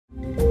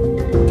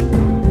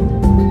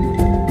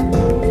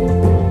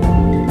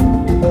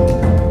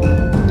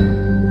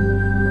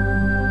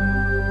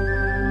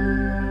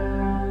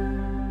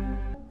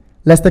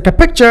Let's take a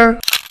picture.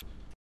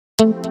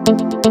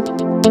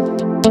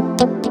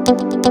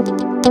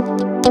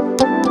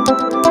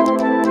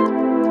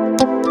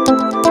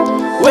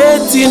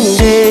 Waiting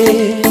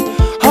day,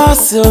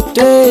 hustle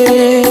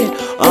day,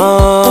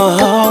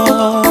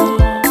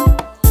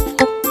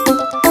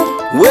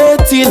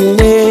 waiting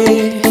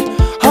day,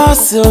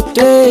 hustle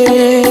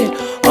day,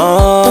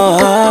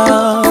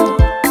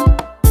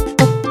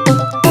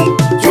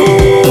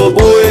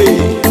 Showboy,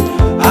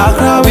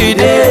 Accra we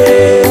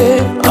dey,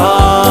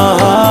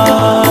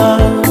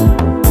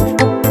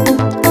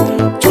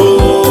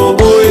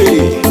 Showboy,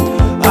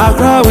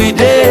 Accra we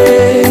dey,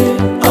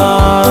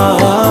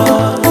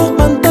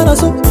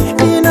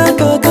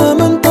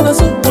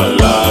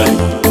 Wallahi,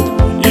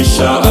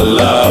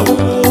 inshallah,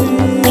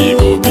 it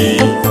go be.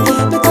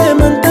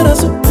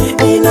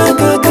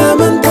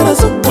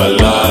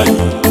 Wallahi,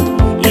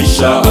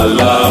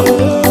 inshallah,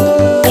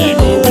 it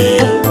go be.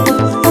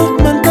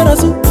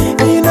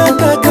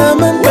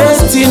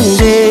 Waiting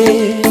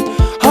day,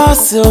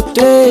 hustle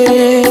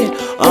day, it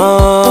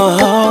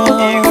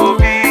go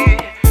be.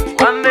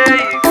 One day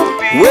it go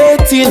be.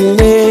 Waiting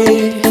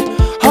day,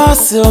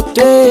 hustle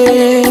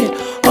day, it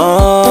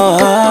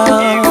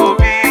go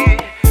be.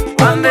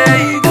 One day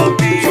it go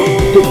be.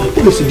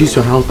 Listen, this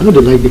your house. I know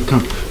they like the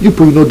camp. You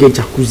put you no get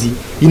jacuzzi,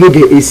 you no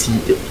get AC.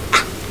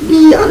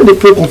 Me, I know they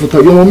feel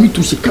comfortable. You want me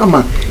to she come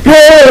on.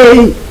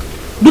 Hey!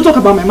 Don't talk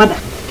about my mother.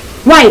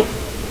 Why?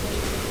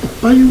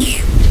 Why you?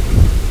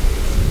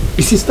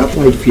 You see, stop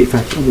why if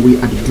I come away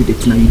and do the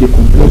thing and you dey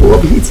complain, or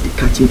it's the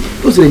catching.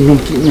 Those are the young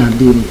kids and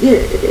they. Yeah,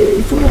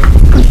 if you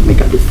can't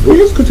make out the food.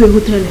 Let's go to a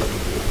hotel.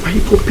 Why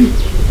you copy?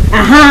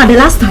 Aha, the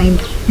last time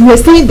you were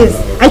saying this,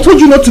 I told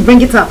you not to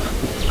bring it up.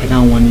 I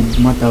don't want it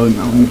matter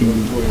now.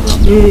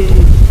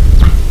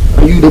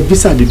 Are you the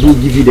visa they do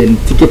give you the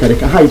ticket at the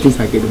car? How you think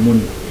I get the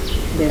money?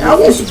 I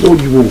won't spoil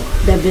you.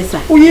 The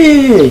visa. Oh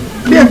yeah.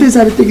 There things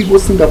I take you go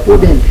Singapore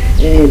then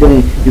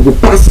you go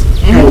pass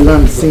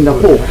Thailand,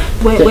 Singapore.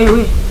 Wait.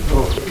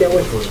 They're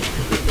waiting for you.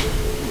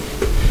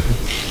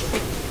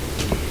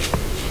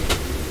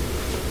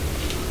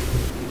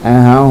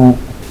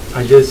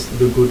 I just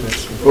do good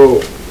at you.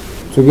 Oh.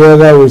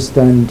 Together we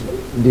stand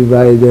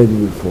divided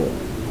before.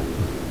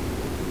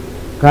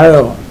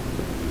 Carol.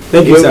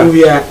 Thank you, sir.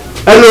 We are.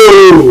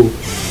 Hello.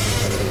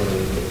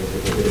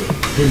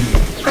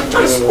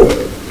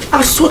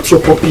 I saw your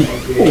puppy.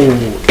 Oh.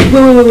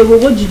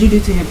 Wait, what did you do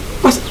to him?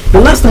 The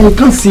last time you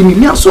can't see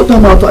me, I saw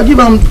him out. I give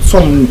him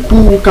some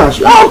cool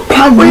cash. Oh,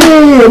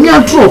 me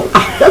I drop.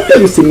 That's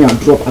why you see me I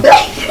drop.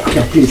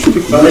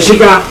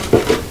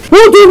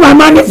 Who took my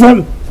money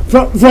from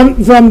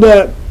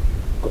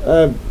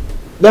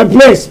the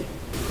place?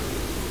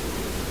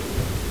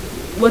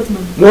 What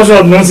money? What sort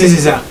of nonsense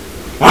is that?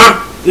 Huh?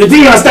 You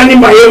think you are standing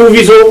by your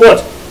movies or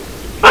what?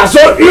 So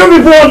you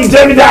people want to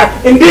tell me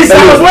that in this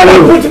house when I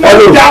put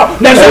money down,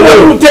 there's someone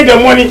who take the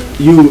money.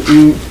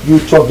 You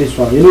chop this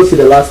one. You know, see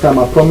the last time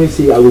I promised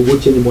you I will go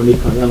change the money.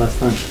 Can you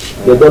understand?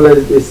 The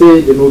dollars they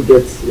say they don't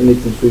get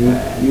anything, so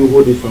you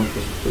hold this one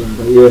first.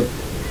 Yeah,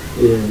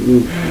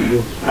 you.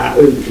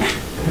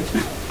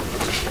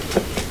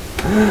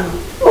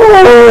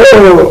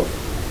 Oh,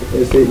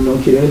 they say no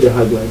kidding the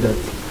hard like that.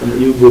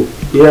 And you go.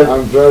 Yeah,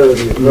 I'm very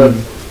glad.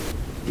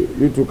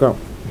 You two come.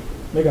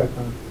 Make I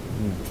come.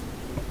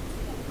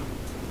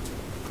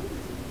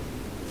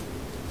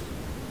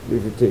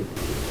 If you take.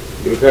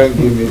 You can't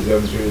give me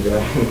some food.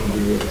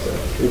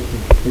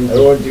 I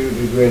want you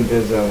to go and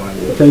tell someone.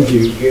 Thank you.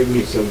 You gave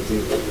me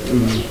something.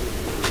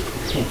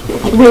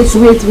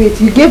 Wait.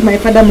 You gave my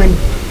father money.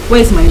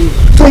 Where's my money?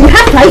 So you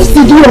have to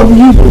CD on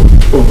you.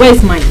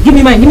 Where's mine? Give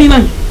me mine.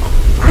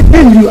 I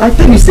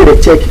tell you say the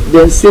check,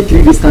 then say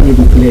 3 days time you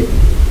go clear.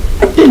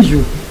 I tell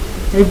you.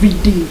 Every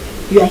day.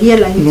 You are here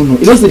like No.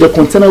 You don't say the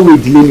container will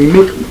delay me,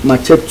 make my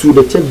check to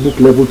the checkbook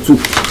level 2.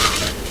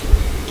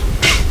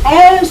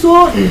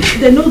 So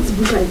the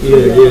notebook I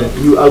Yeah.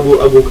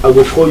 I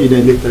go call you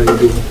then later. You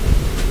go.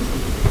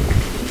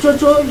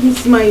 Chocho,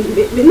 he's my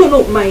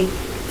my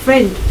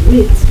friend,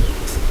 mate.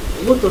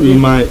 Both of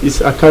them.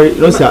 It's I carry.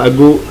 Don't say I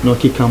go no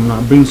kick him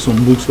now. Bring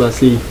some books. So I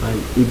say if I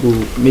go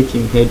make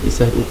him head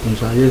inside open.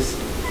 So I just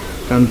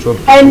can't drop.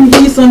 And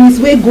he's on his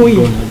way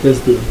going.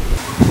 Just do.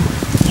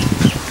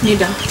 Kneel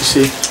down. You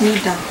see? Kneel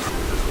down.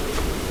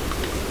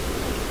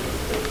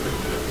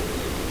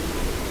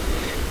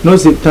 No,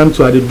 it's the time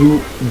to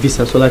do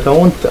visa. So like I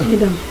want. Kneel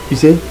down. You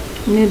say?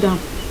 Kneel down.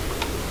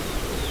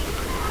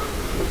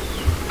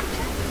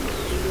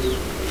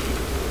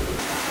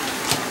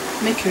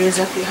 Make you raise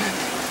up your hand.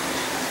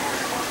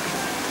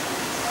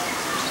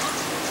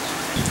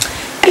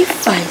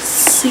 If I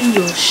see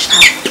your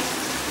shadow,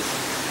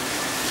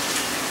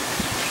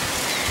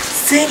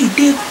 say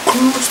they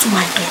close to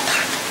my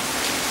daughter,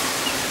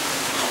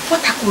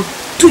 what I could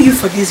do you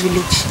for this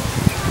village?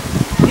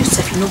 You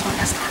said you don't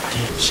understand.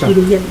 Sharp.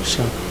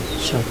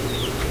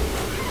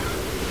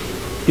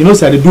 You know,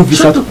 say I do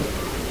visa. Shut up.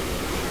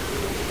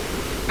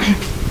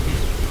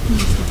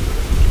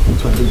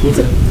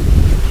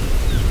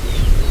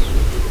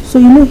 So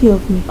you know hear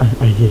of me? I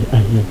hear.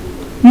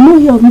 You know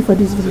hear of me for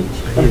this village.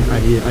 I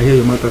hear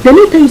your matter. They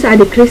don't tell you say I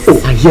the crazy. Oh,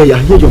 I hear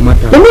your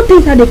matter. They don't tell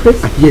you say I the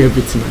crazy. I hear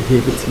everything.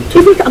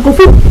 Even I go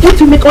for what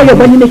to make all your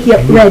body make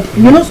it red.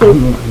 You know so.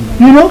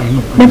 You know.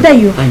 They tell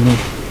you. I know.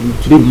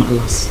 Today my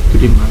last.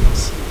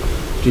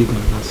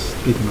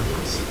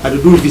 I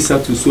don't do visa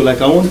too, so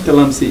like I want to tell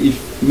him say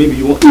if maybe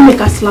you want. You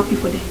make us slap you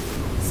for them.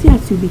 See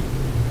as you be.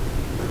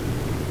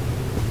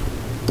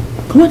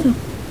 Come on.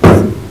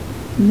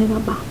 Never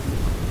back.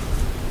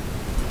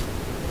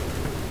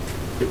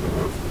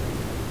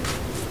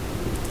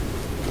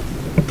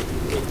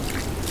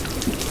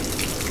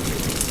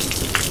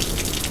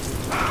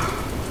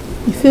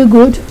 You feel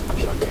good? I'll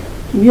be okay.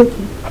 You be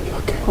okay? I'll be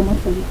okay. Come on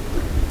for you.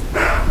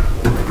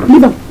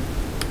 Leave him.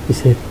 He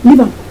said, Leave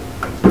him.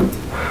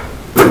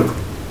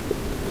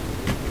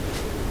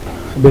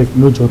 beg,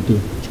 no job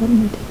there. Job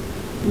no day.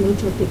 No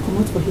job there. Come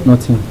out for here.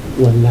 Nothing.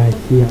 Wallahi,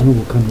 here, I know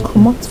we can't.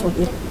 Come out for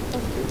here.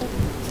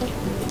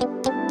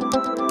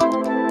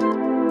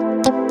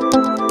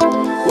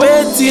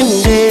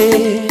 Waiting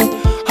day,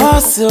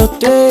 hustle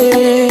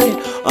day,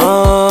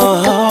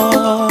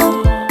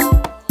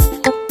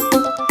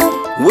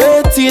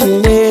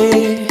 waiting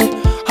day,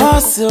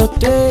 hustle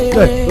day.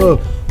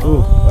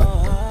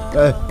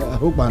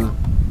 Opana.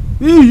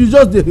 You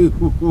just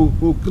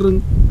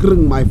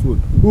cring my food.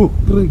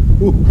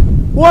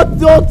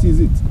 What is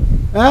it?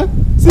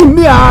 See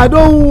me, I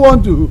don't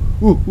want to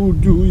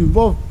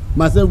involve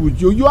myself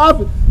with you. You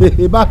have a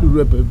bad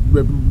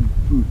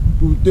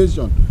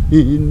reputation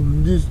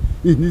in this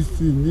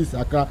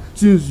Accra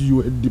since you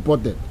were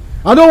deported.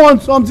 I don't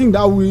want something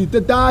that will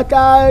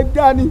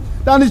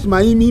tarnish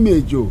my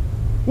image.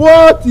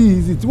 What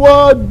is it?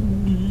 What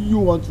do you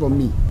want from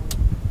me?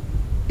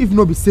 If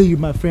no be say you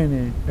my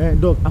friend,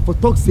 dog, I for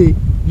talk say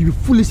you be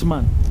foolish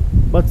man,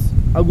 but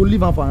I go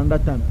leave him for another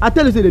time. I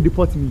tell you say they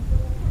deport me.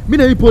 Me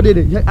the people I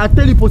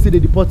tell you people say they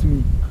deport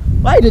me.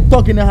 Why they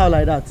talk anyhow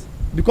like that?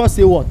 Because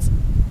say what?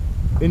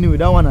 Anyway,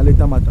 that one a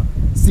later matter.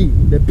 See,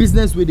 the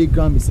business where they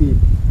ground me say,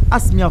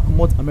 ask me I come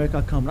out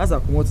America come, as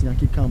I come out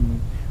Yankee come.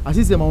 I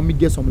see say my mommy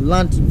get some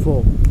land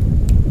for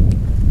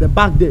the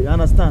back there. You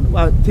understand?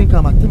 Well, I think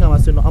I'm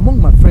saying no, among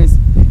my friends,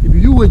 if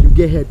you when you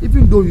get head,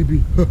 even though you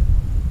be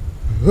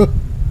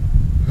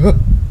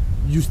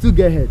you still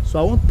get head. So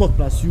I won't talk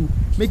plus you.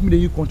 Make me the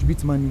you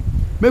contribute money.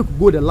 Make we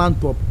go the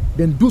land top.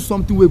 Then do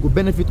something where go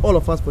benefit all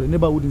of us for the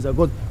neighborhood inside.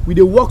 God, we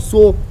they work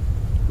so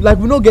like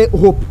we don't get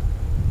hope.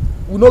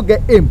 We don't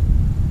get aim.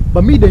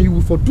 But me then you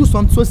will for do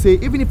something so say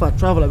even if I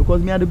travel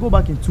because me I had to go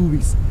back in 2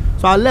 weeks.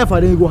 So I left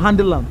and then you go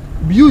handle them.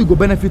 You go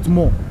benefit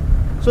more.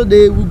 So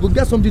they will go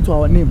get something to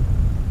our name.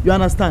 You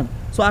understand?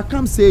 So I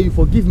can't say you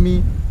forgive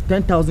me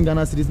 10,000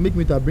 Ghana cedis, make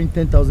me to bring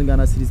 10,000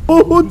 Ghana cedis.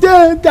 Oh,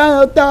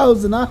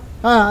 10,000, huh?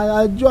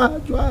 You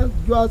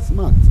are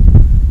smart.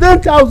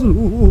 10,000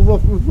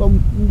 from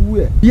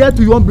where? Here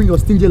too, you won't bring your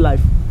stingy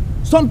life.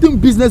 Something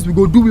business we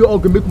go do, we all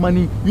go make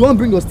money. You won't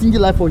bring your stingy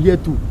life for here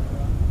too.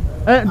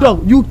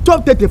 Dog, you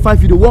top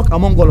 35, you dey walk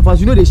among all of us,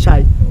 you know they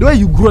shy. The way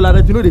you grow like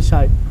that, you know they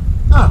shy.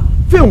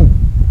 Film.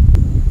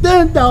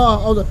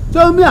 10,000.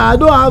 Tell me I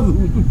don't have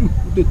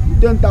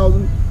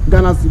 10,000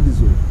 Ghana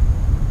cedis.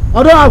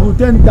 I don't have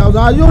 10,000.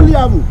 I only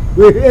have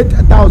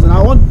 8,000.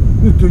 I want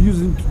you to use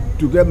it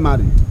to get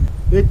married.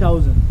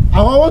 8,000.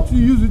 I want to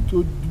use it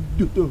to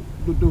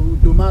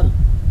marry.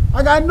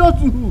 I cannot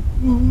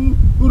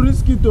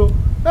risk it.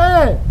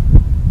 Hey,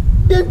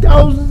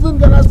 10,000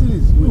 Ghana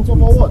cedis. For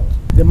what?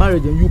 The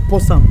marriage and you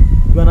pause some.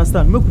 You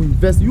understand? Make we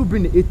invest. You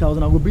bring the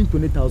 8,000. I will bring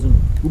 20,000.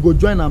 We go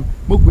join them.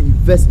 Make we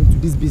invest into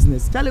this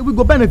business. Charlie, we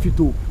go benefit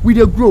too. We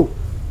dey grow.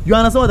 You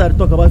understand what I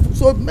talk about?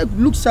 So make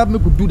look sharp.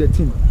 Make we do the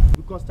thing.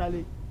 Because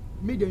Charlie.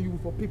 Me then you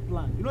for pick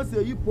plan. You know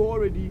say you put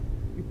already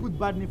you put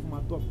bad name for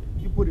my talk.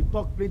 You put the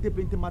talk plenty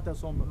matter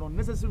some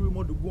unnecessary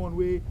rumor to go on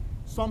way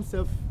some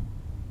self.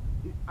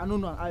 I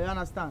don't know. I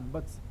understand,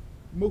 but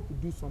we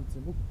could do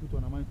something. We could put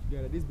on our mind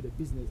together. This be the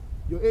business.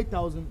 Your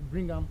 8,000,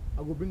 bring them.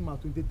 I go bring my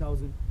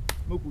 20,000.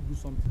 We could do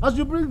something. I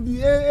should bring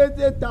the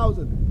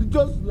 8,000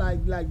 just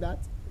like that.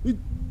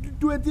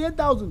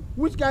 28,000.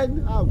 Which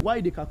kind have?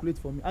 Why they calculate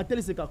for me? I tell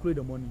you say calculate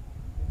the money.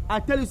 I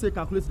tell you say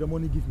calculate the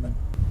money give me.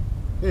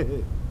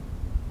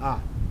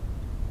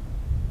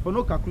 For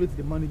no calculate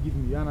the money give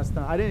me, you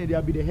understand? I didn't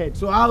there be the head.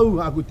 So how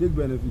I go take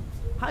benefit?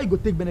 How you go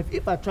take benefit?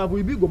 If I travel,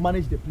 you go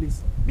manage the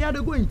place. Me I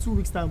dey go in 2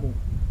 weeks time.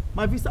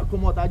 My visa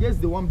come out. I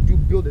just the one do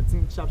build the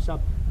thing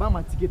sharp, buy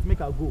my ticket, make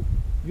I go.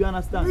 You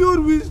understand?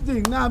 Build which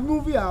thing? Now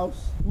movie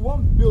house. We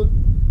want build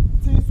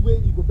things where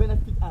you go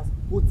benefit us.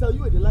 Hotel,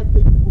 you where they like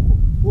take people.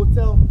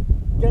 Hotel,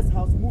 guest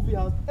house, movie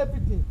house,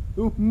 everything.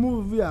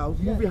 Movie house.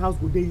 Movie house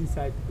go there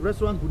inside.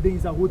 Restaurant go there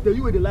inside. Hotel,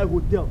 you where they like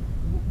hotel.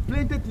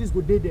 Plenty things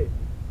go there.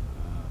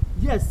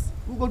 Yes,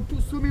 we go do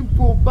swimming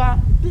pool, bar,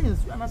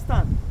 things, you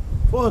understand?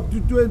 For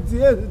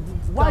 28.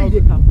 Why you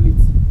dey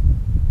calculate?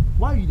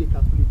 Why you dey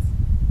calculate?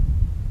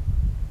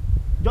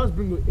 Just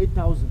bring your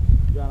 8,000.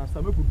 You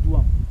understand? Make we do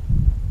am.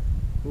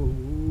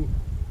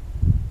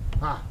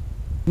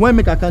 When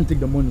make I can't take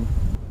the money?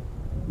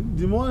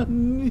 The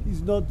money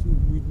is not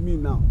with me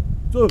now.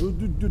 So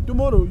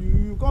tomorrow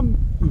you come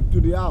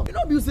to the house. You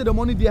know, you say the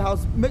money the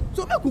house.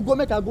 So make we go,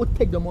 make I go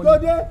take the money. So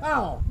the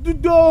how?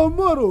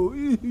 Tomorrow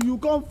you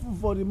come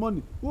for the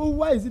money. Well,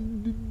 why is it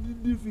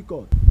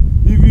difficult?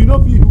 If you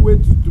know you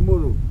wait to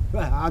tomorrow,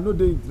 I know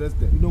they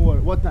interested. You know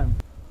what time?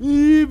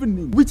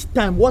 Evening. Which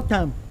time? What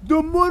time?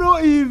 Tomorrow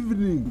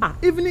evening.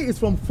 Evening is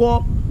from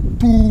 4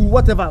 to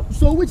whatever.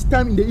 So which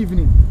time in the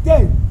evening?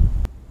 10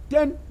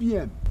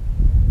 p.m.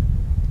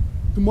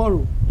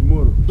 Tomorrow.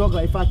 Dog,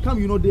 if I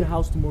come, you know the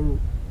house tomorrow.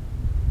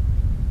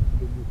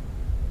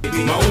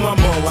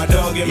 My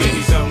dog give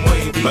me some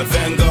way, but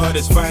thank God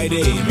it's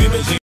Friday.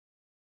 Maybe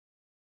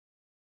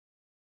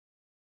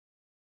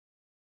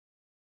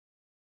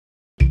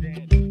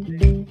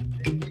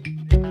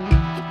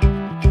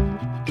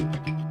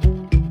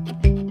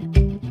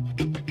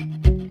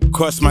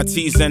cross my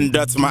T's and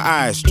dots my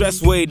eyes.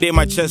 Stress way, they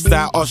my chest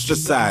I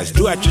ostracized.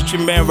 Do I treat you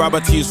man,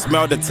 Robert, you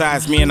smell the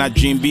ties. Me and I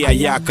dream be a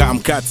yaka,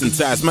 I'm cutting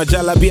ties. My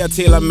jalabi a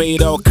tailor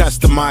made, all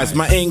customized.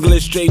 My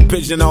English straight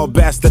pigeon, all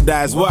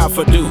bastardized. What I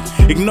for do?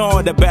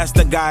 Ignore the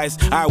bastard guys.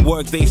 I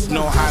work, they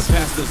snow, I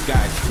pass those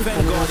guys.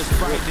 Thank God it's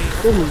Friday.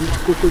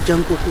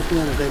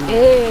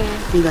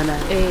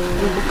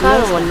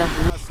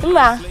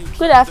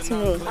 Good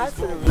afternoon.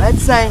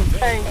 Let's say.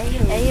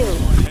 Hey, you.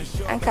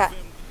 Anka.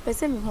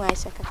 Pese mi hu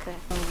Aisha kakra.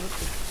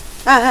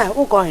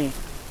 Who go here?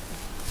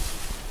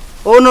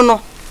 Oh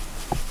no.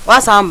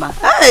 What's amba?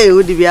 Hey,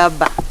 wo di bi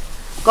aba.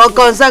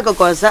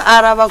 Kokonsa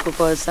araba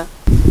kokonsa.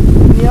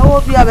 Ni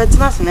owo bi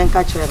abetena se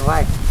nka kire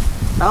why.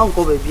 Na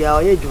onko be bia o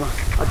ye djuma.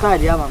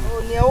 Otadi ama.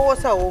 Ni owo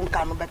se wo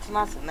nka no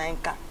betena se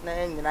nka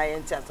na nyina ye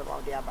ntia se ba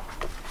odi aba.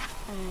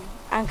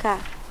 Anka.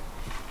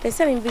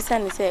 Pese mi bisa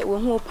ni se wo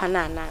hu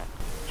Opana na.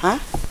 Ha?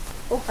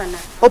 Opana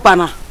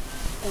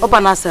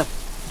se.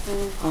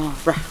 Oh,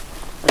 bra.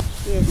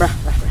 Yes. Bra.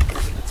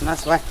 It's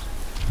nice, why?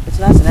 It's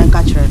nice and then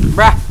catch her.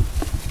 Bra.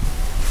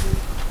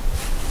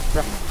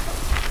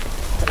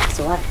 That's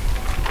why.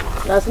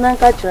 That's not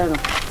catch her.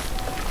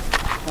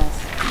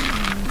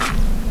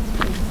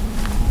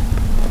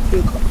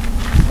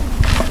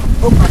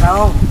 Open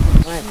now.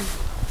 Right.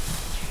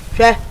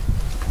 Share.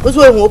 What's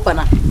wrong with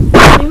Opana?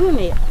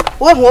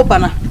 What's wrong with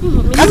Opana?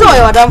 That's why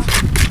you're done.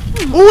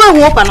 What's wrong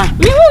with Opana?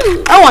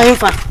 I want him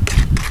for.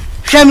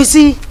 Share me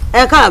see.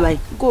 I can't buy.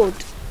 Good.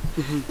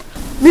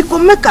 Me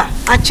come make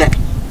a check.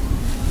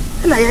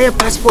 And I have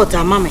passport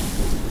and mommy.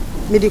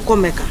 Me the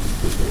come make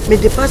me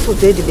the passport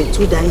they be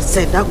two that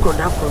inside that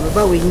crowd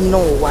but we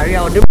know worry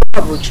or the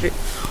brochure.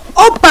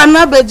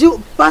 Opana beju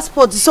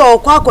passport so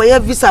kwa ye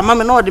visa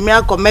mommy no the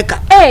me come make.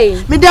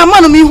 Hey, me the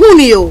man me hu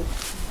ni o.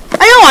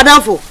 Ayo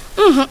wadanfo.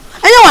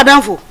 Ayo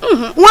wadanfo.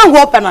 Wan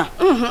go Opana.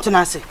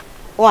 Tunase.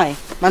 Why?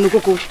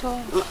 Manukoko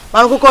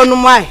no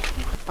mai.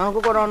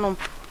 Manukoko no no.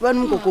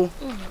 Wan koko.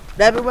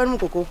 Dabi wan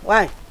koko.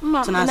 Why?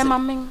 Tunase.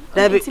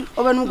 Dabi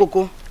oban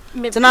koko.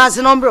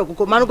 Tunase no mbro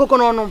koko. Manukoko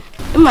no no.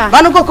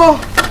 Manukoko.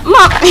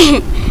 Ma.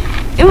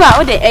 Ima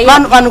ode eh.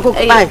 Manukoko.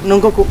 Ai, no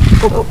koko.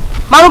 Koko.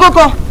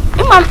 Manukoko.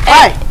 Ima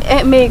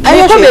me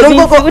ko be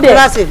koko.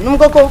 Tunase, no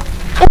koko.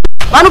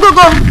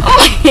 Manukoko.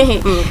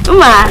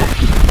 Ma.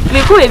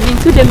 Me ko be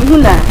bintu de mi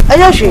huna.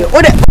 Ayo hwe.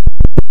 Ode.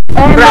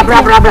 Bra.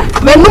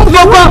 Me no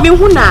koko mi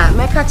huna.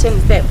 Me ka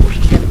chem se.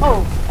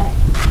 Oh.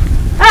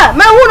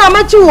 Me huna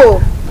me chi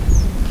wo.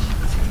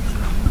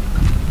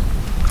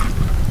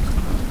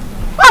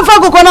 Afa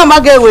koko na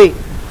magawe.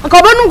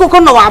 Nka benu koko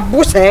na wa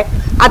bose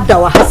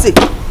adawa hase.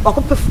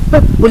 Wako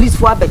police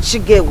fo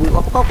abechige we.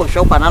 Wako ko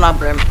shop banana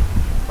brem.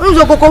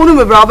 Unzo koko unu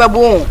me bra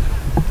obebo.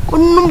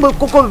 Unu me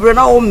koko bebre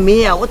na o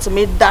me a what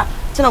me da.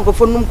 Tina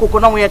kofo num koko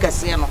na wo ye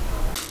kase no.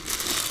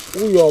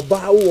 Uyo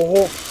ba wo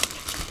ho.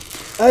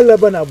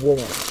 Eleba na bo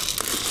mo.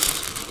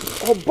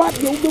 Oba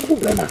de wo bebu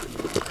bena.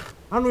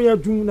 Anu ya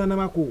dun na na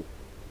mako.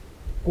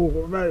 Ko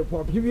very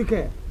pop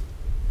PVK.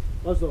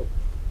 What's up?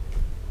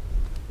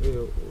 Sit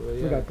down.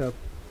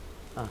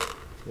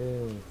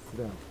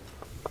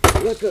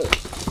 Look.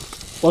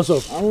 What's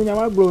up? I'm going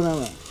to blow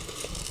now.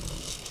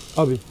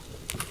 Obi.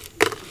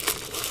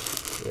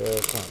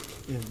 Yeah, fine.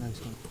 Yeah, nice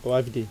one.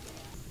 Wife day.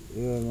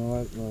 Yeah,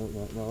 my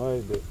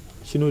wife day.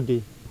 She no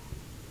day.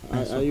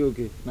 Are you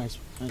okay? Nice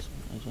one.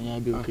 Yeah,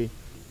 I'll be okay.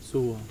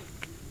 So,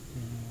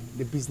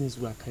 the business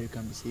we are carrying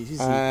can be said.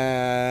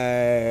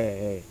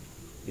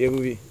 Yeah,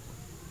 movie.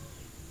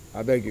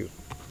 I beg you.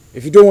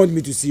 If you don't want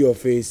me to see your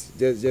face,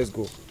 just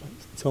go.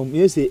 Tell me,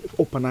 you say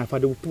Opana. If I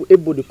don't put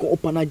able to call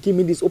Opana, give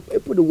me this.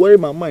 Able to worry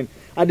my mind.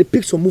 I dey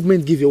pick some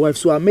movement, give your wife.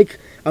 So I make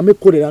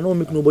code. I don't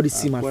make nobody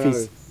see my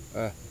face.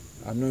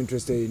 I'm not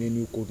interested in a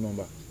new code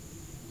number.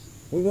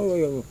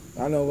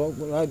 I know.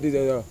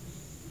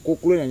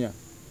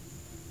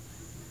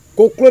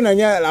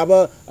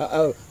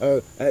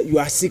 You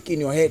are sick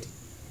in your head.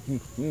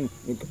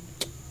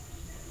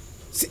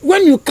 See,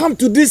 when you come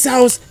to this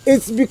house,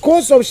 it's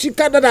because of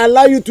Shika that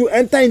allow you to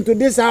enter into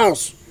this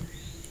house.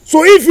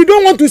 So if you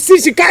don't want to see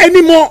Shika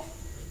anymore,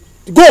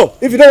 go.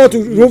 If you don't want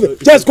to,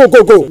 just go.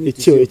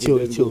 It's chill.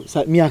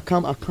 So me, I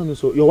come.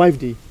 So your wife,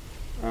 dey?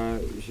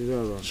 She's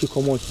around. She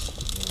come out.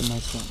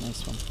 Nice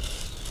one.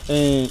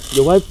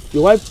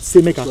 your wife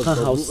say make her come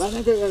house.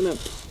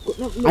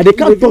 I they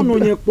can't talk.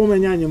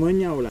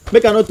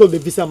 Make her not talk the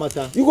visa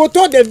matter. You go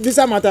talk the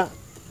visa matter.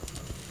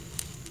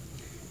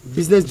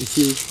 Business be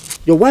say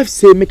your wife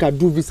say make her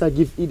do visa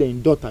give either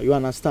in daughter. You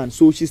understand?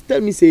 So she's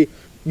tell me say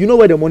you know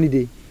where the money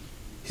dey.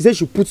 She said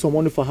she put some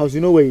money for house.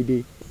 You know where it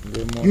dey.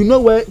 You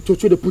know where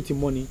Chocho they put in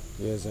money.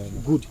 Yes, I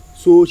know. Good.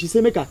 So she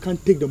said make her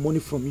can't take the money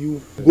from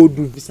you. Go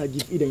do visa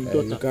give either in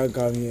daughter. You can't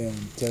come here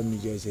and tell me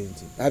just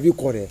anything. Have you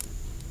called her?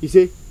 You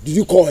say? Did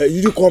you call her?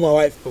 Did you call my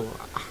wife? Oh,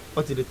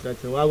 what did they try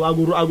to? I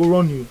go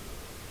run you.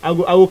 I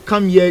will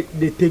come here.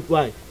 They take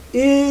why?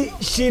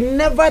 She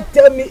never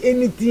tell me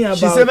anything about.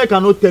 She said make I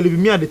not tell you.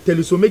 Me and they tell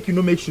you. So make you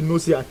know. Make she know.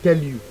 Say I tell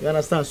you. You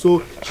understand?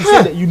 So she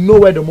said that you know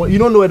where the money. You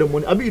don't know where the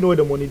money. I mean you know where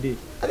the money dey.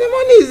 The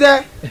money is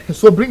there.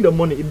 So bring the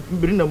money.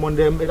 Bring the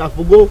money. I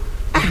forgo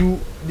do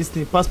this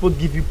thing. Passport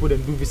give you put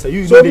and do visa.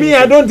 You so me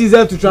I don't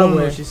deserve to travel.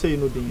 No, she said you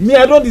know the. Me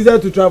I don't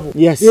deserve to travel.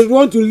 Yes. They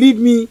want to leave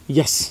me.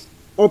 Yes.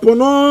 Upon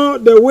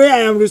the way I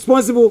am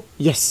responsible.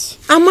 Yes.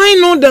 Am I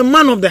not the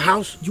man of the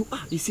house? You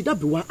are. You see that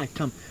be why I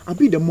come. I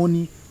be the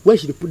money. Where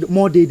should they put the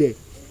more day there?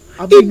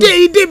 But am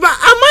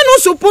I not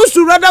supposed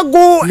to rather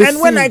go? Listen.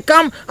 And when I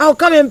come, I'll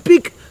come and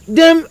pick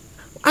them.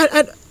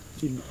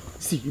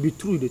 See, you be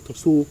true the talk.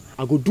 So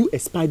I go do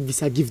expired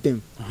visa, give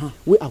them.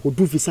 Where I go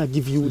do visa,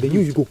 give you. Then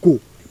you go.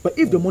 But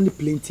if the money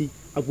plenty,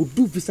 I go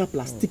do visa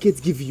plus tickets,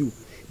 give you.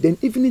 Then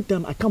evening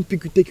time I can't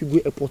pick you, take you go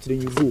airport. Then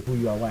you go. Oh,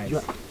 you are wise.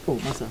 Oh,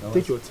 master,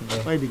 take your team.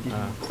 Why they give you?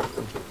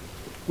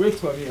 Wait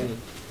for me.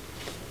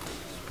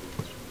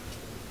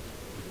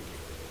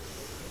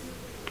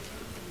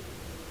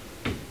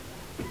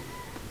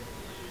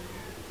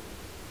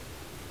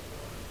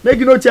 Make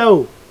you no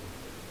chow.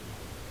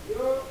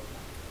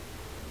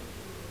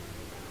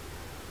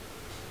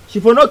 She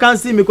for no can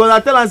see me because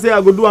I tell her say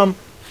I go do I don't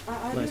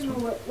know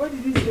what did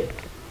he say?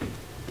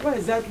 What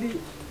exactly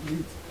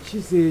did she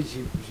say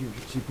she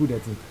put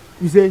that in?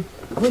 You say?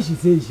 When she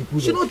say she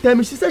put she don't tell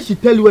me. She said she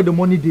tell you where the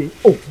money dey.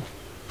 Oh,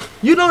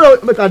 you don't know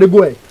make her dey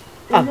go.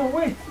 No,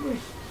 wait.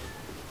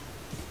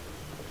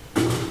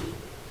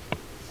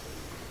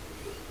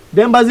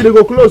 The embassy they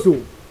go close.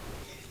 Oh.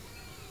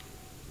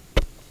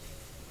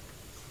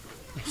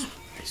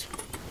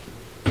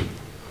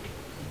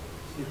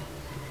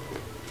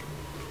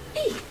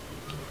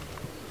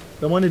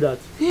 The money that.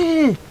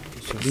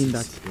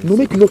 That. No,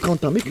 make you no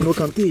counter. Make you no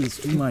count.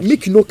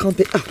 Make you no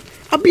counter.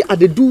 I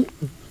they do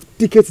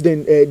tickets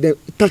then the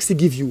taxi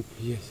give you.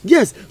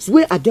 Yes. So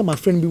where I get my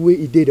friend be where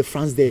he did the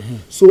France there.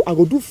 So I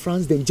go do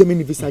France then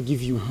Germany visa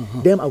give you.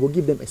 Then I go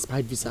give them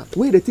expired visa.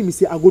 Where the thing is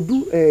say I go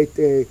do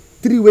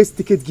 3 ways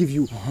ticket give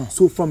you.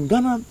 So from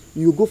Ghana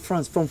you go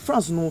France. From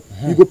France you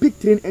go pick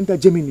train enter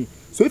Germany.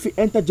 So if you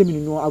enter Germany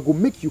I go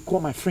make you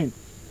call my friend.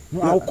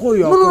 No, I'll call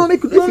you. No,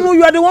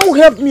 you are the one who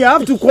helped me. I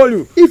have to call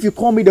you. If you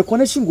call me, the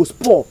connection goes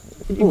poor.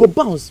 It go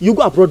bounce. You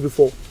go abroad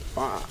before.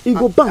 It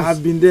go bounce.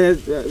 I've been there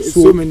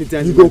so many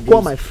times. You go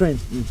call my friend.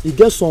 You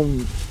get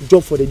some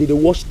job for the day. They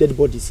wash dead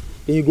bodies.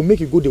 Then you go make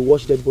you go. They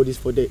wash dead bodies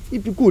for them.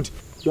 It be good.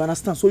 You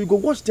understand? So you go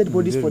wash dead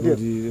bodies for them.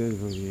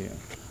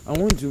 I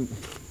want to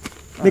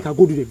make her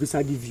go do the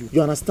visa give you.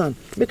 You understand?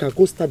 Make her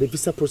go start the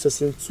visa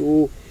processing.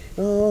 So.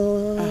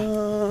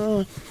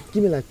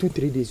 Give me like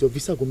 2-3 days. Your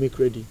visa go make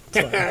ready.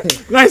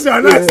 Nice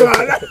one.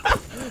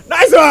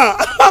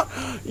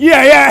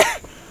 Yeah.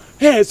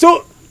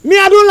 So me,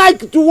 I don't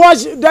like to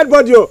watch dead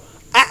body.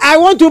 I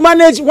want to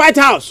manage White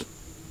House.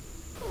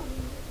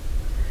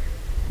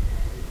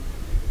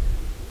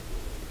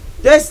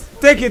 Just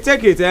take it.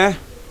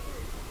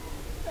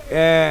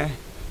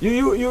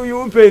 You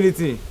won't pay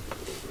anything.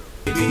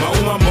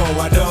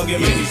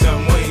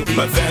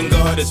 But thank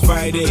God it's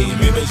Friday.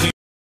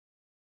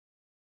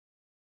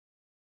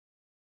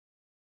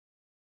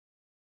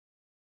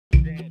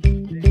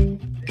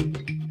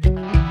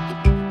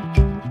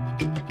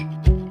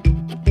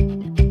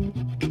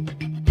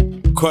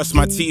 Cross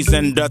my T's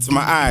and dots my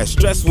eyes.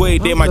 Stress way,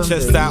 they my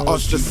chest out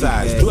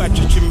ostracized. Do I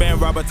treat you man,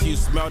 Robert, till you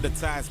smell the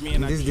ties? Me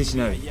and this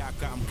dictionary.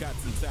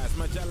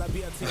 My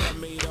jalabia tailor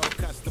made all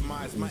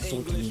customized. My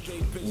English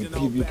straight pigeon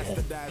all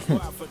bastardized.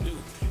 What I do?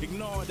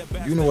 Ignore the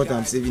bad. You know what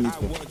I'm saving it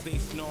for?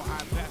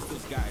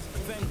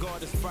 Thank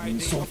God it's Friday.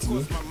 Insult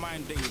me.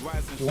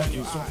 You want to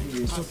insult me?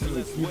 You insult me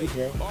with pubic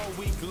hair?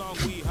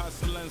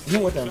 You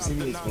know what I'm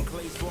saving it for?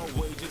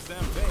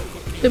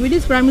 So with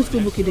this primary school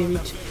book they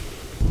read.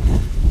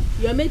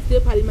 Your mates they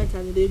parliament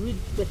and they read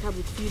better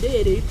books. You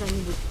they read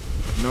primary book.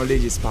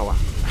 Knowledge is power.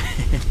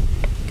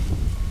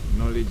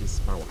 Knowledge is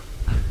power.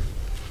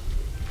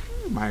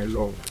 My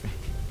love.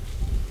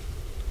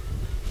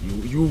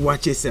 You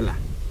watch a seller.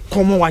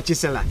 Come on, watch a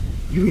seller.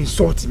 You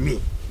insult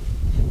me.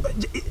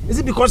 Is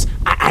it because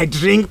I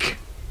drink?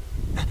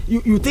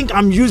 You think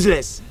I'm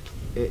useless?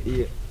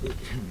 Yeah.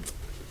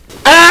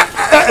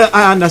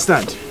 I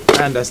understand.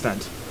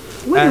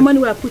 Where the money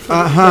were put for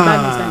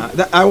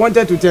I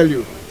wanted to tell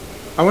you.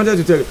 I was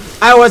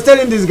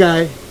telling this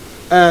guy,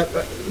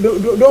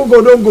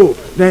 don't go.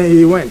 Then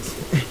he went.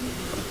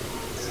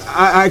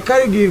 I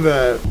can't give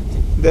the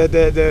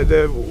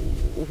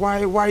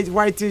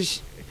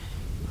whitish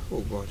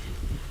Oh God.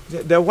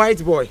 The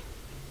white boy,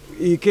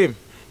 he came.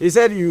 He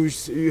said you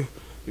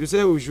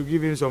said we should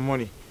give him some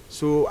money.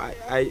 So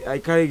I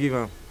can't give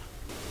him.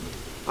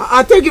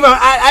 I take him.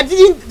 I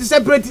didn't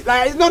separate it.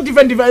 Like, it's not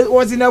different. It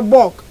was in a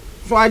bulk.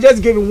 So I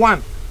just gave him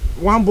one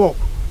bulk.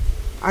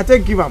 I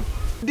take give him.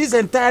 This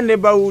entire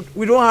neighborhood,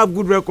 we don't have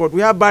good record.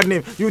 We have bad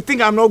name. You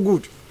think I'm not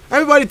good?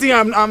 Everybody think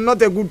I'm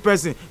not a good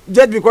person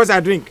just because I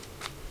drink.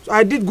 So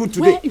I did good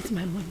today. Where is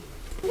my money?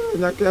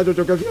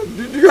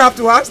 Do you have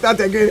to ask that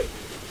again?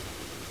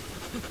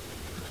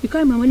 You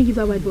carry my money, give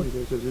that white boy.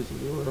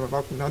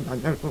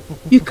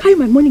 You carry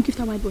my money, give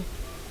that white boy.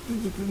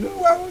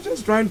 No, I was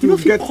just trying to you know,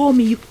 if you call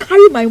me, you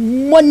carry my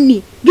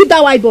money, give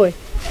that white boy.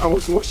 I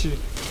was washing.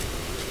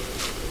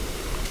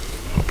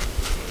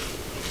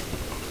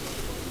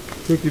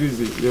 Take it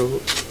easy, yo.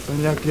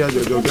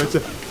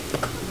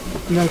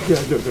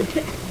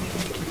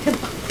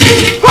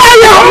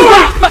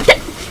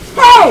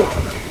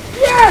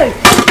 Yes!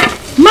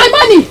 My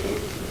money!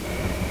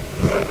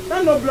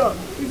 That's no blood.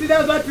 You see,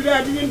 that's why today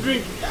I didn't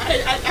drink.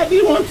 I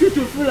didn't want you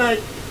to feel like...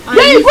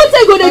 Yeah, you could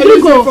say go to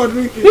drink, because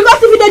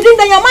if you don't drink,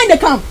 then your mind they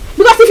come.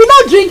 Because if you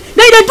don't drink,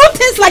 then they do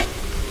things like...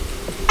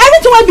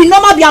 Everything will be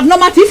normal, be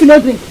abnormal if you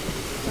don't drink.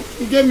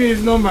 He gave me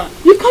his number.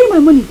 You carry my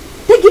money.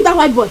 Take give that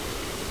white boy.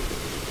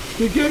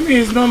 He gave me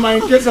his number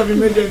in case of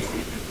emergency.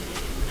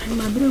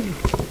 My brother,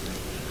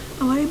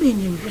 I want to be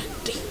in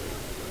ready.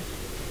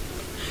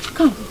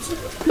 Come,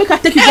 make I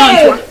take you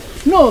down.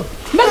 No,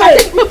 make I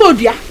take me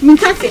body. Me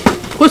take it.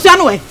 Cause you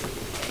know.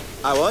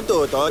 I want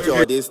to touch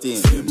your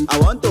distance. I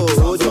want to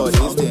hold your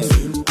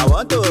distance. I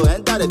want to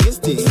enter the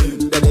distance.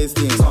 The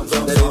distance.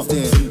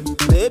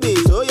 Baby,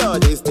 show your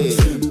distance.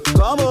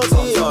 Come on,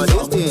 see your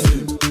distance.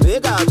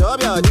 Make a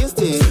job your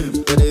distance.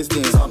 The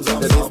distance.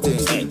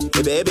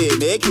 Hey, baby,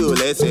 make you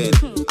listen.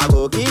 I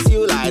go kiss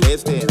you like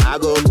this thing. I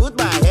go put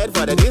my head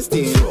for the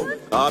distance.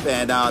 Up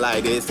and down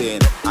like this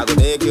thing. I go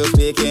make you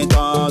speak in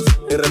tongues.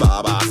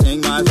 Baba,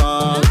 sing my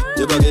song.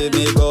 You go give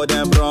me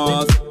golden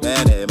bronze.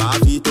 Man, my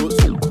feet too.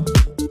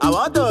 I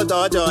want to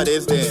touch your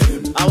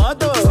distance. I want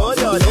to hold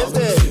your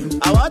distance.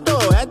 I want to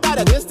enter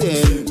the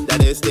distance. The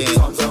distance.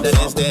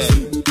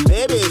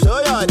 Baby, show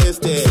your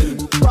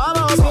distance. Come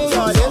on, see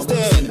your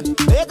distance.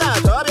 Make a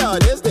drop your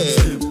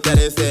distance. The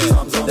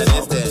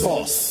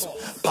distance.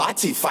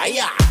 Party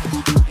fire.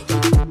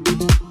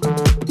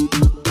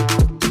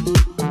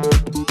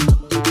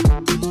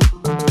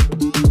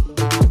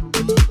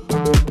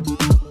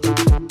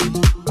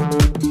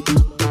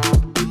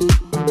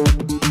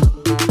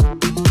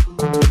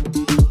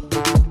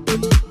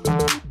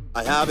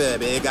 I have a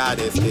big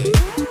distance.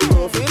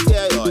 You fit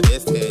here your